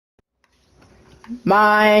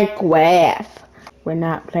Minecraft. We're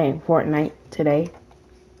not playing Fortnite today,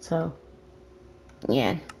 so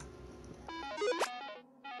yeah.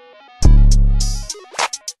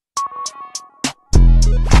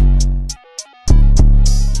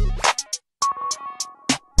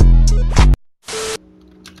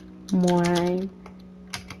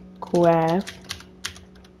 Minecraft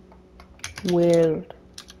world.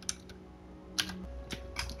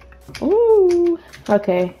 Ooh.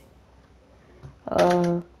 Okay.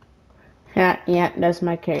 Yeah, that's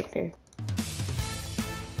my character.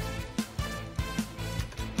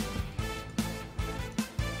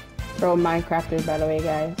 Pro Minecrafter, by the way,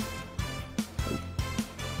 guys.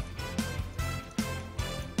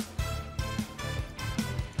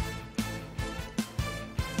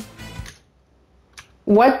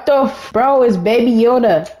 What the bro is Baby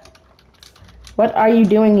Yoda? What are you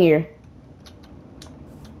doing here?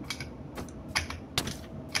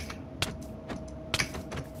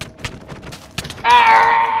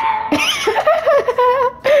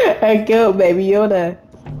 I killed Baby Yoda.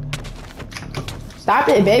 Stop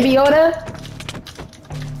it, Baby Yoda.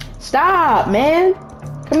 Stop, man.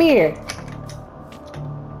 Come here.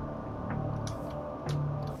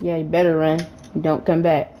 Yeah, you better run. Don't come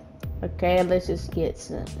back. Okay, let's just get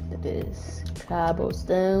some of this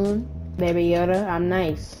cobblestone. Baby Yoda, I'm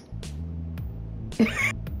nice.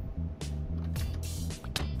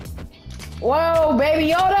 Whoa,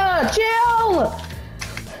 Baby Yoda, chill!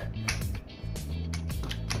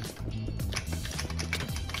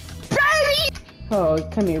 Baby! Oh,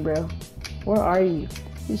 come here, bro. Where are you?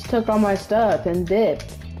 You just took all my stuff and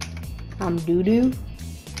dipped. I'm doo-doo?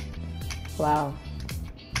 Wow.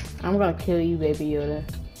 I'm gonna kill you, Baby Yoda.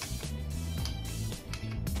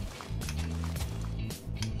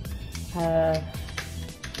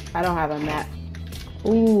 I don't have a map.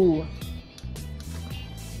 Ooh.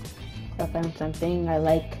 I found something I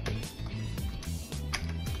like.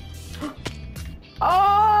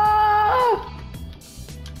 Oh!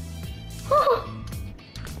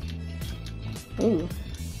 Ooh.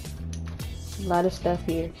 A lot of stuff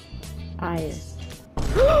here. Iron.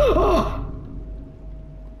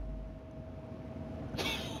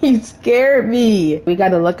 He scared me. We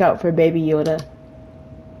gotta look out for Baby Yoda.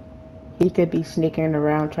 He could be sneaking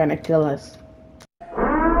around trying to kill us.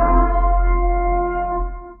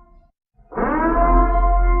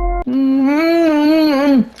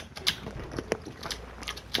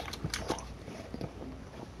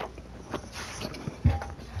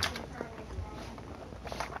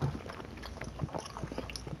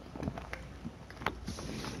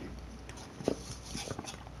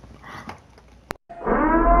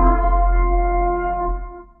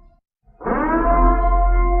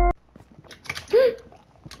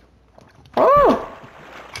 Oh!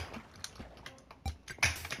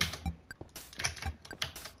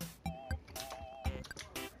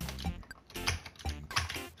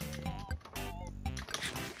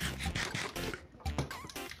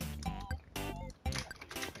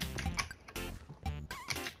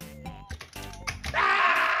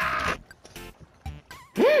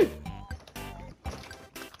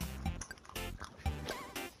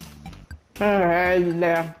 Alright,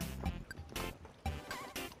 there.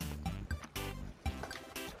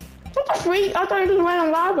 What the freak? I thought you just ran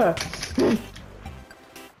in lava.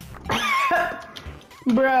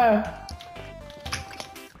 Bruh.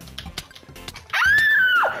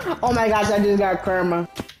 Oh my gosh, I just got karma.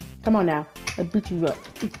 Come on now. I'll beat you up.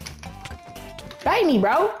 Fight me,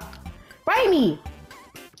 bro. Fight me.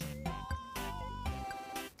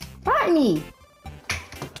 Fight me.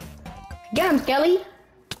 Get him, Skelly.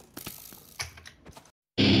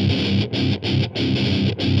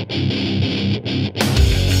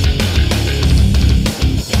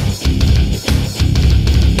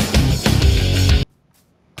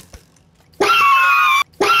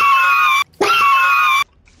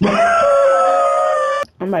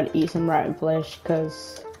 I'm about to eat some rotten flesh,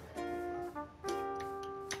 cause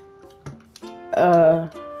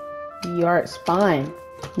your art spine.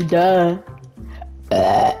 Duh.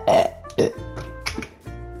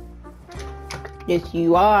 Yes,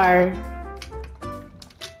 you are.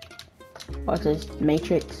 What's this?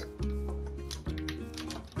 Matrix.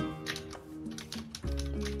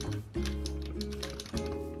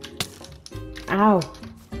 Ow.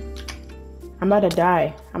 I'm about to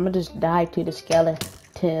die. I'm gonna just die to the skeleton.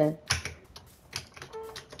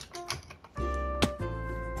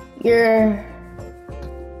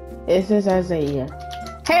 This is Isaiah.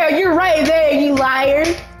 Hell, you're right there, you liar!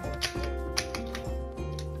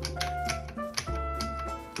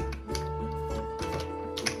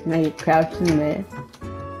 I know you're crouching there.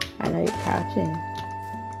 I know you're crouching.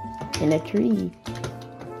 In a tree.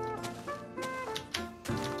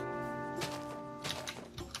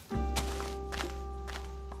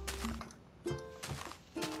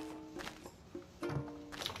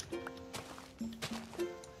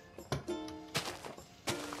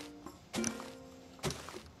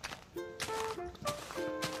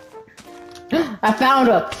 I found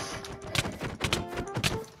her.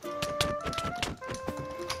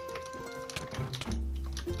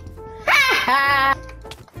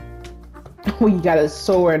 Oh, you got a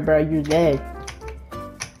sword, bro. You're dead.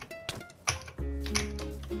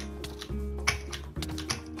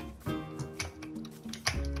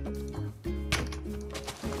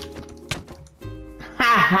 Ha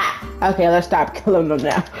ha. Okay, let's stop killing them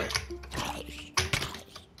now.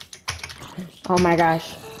 Oh my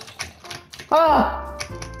gosh. Oh!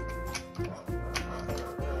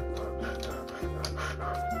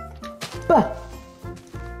 Ah.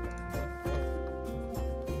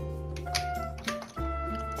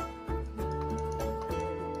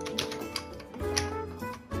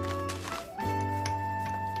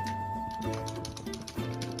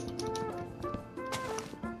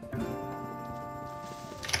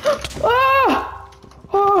 Ah!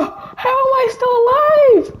 Oh, how am I still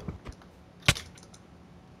alive?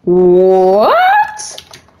 What?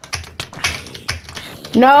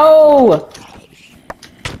 No!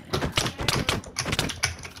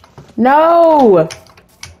 No!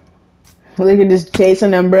 Look at this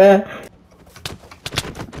chasing him, bruh.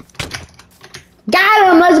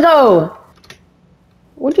 Got him! Let's go!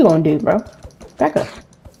 What you gonna do, bro? Back up.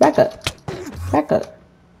 Back up. Back up.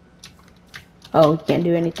 Oh, he can't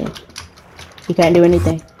do anything. He can't do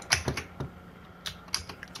anything.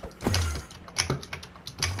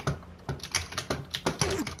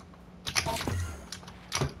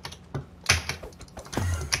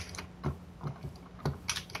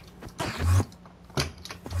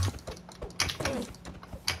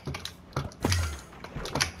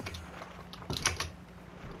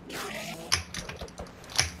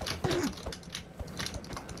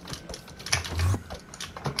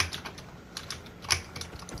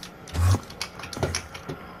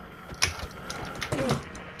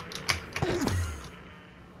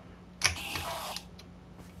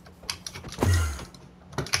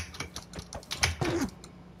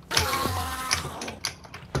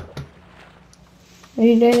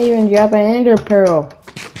 You didn't even drop an ender pearl.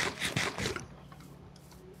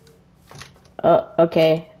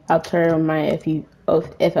 Okay. I'll turn my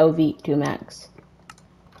FOV to max.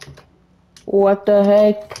 What the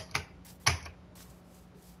heck?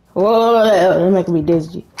 Whoa, that's making me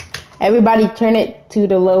dizzy. Everybody turn it to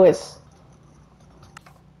the lowest.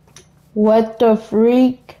 What the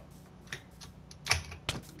freak?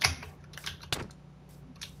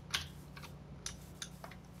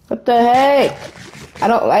 What the heck? I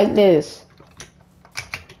don't like this.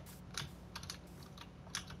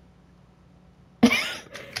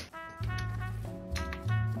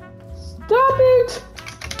 Stop it!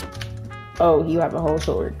 Oh, you have a whole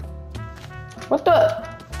sword. What the?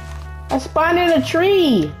 I spawned in a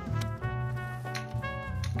tree!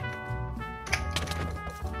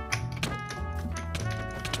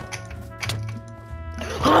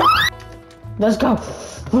 Let's go!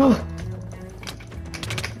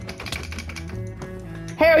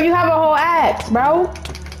 Harold, you have a whole axe, bro!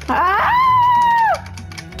 Ah!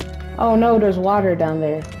 Oh no, there's water down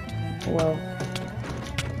there. Whoa.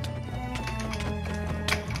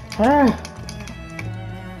 Ah.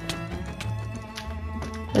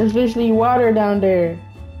 There's literally water down there.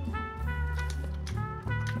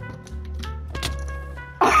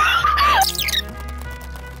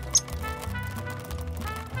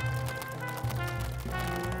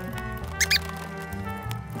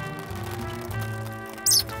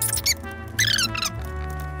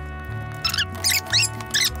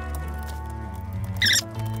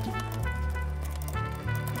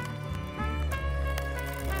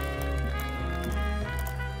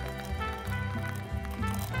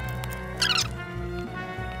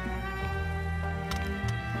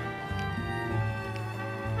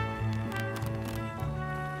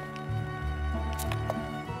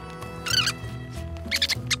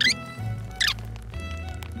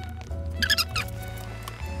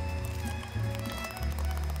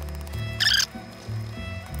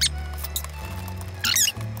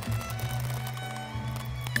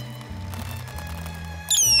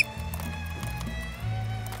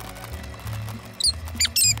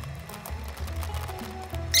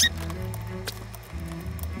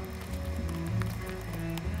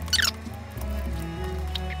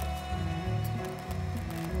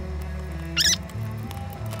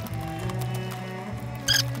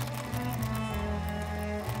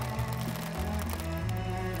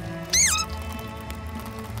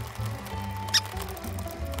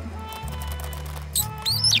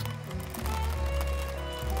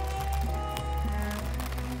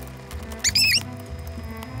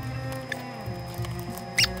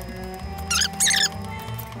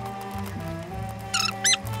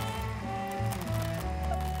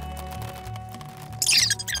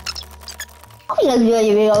 Hope you guys enjoyed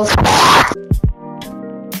your video.